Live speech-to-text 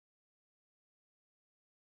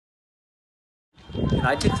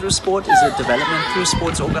United Through Sport is a development through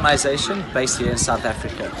sports organization based here in South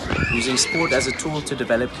Africa, using sport as a tool to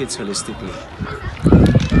develop kids holistically.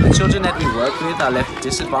 The children that we work with are left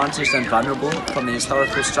disadvantaged and vulnerable from the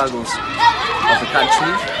historical struggles of the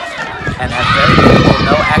country and have very little or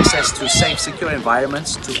no access to safe, secure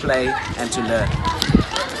environments to play and to learn.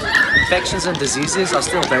 Infections and diseases are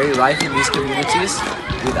still very rife in these communities,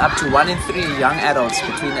 with up to 1 in 3 young adults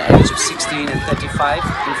between the age of 16 and 35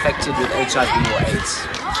 infected with HIV or AIDS.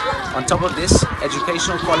 On top of this,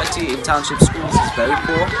 educational quality in township schools is very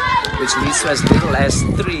poor, which leads to as little as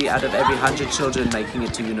 3 out of every 100 children making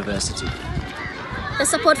it to university. The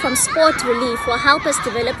support from Sport Relief will help us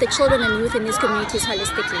develop the children and youth in these communities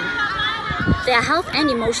holistically. Their health and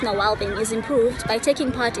emotional well-being is improved by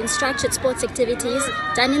taking part in structured sports activities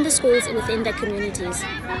done in the schools and within their communities.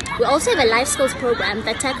 We also have a life skills program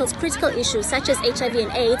that tackles critical issues such as HIV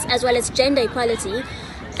and AIDS, as well as gender equality,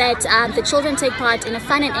 that the children take part in a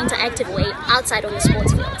fun and interactive way outside on the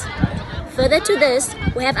sports field. Further to this,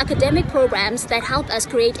 we have academic programs that help us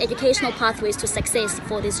create educational pathways to success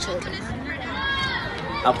for these children.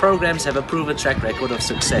 Our programs have a proven track record of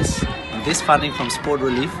success, and this funding from Sport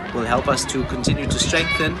Relief will help us to continue to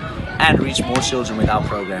strengthen and reach more children with our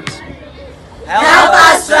programs. Help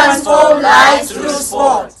us transform lives through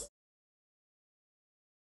sport.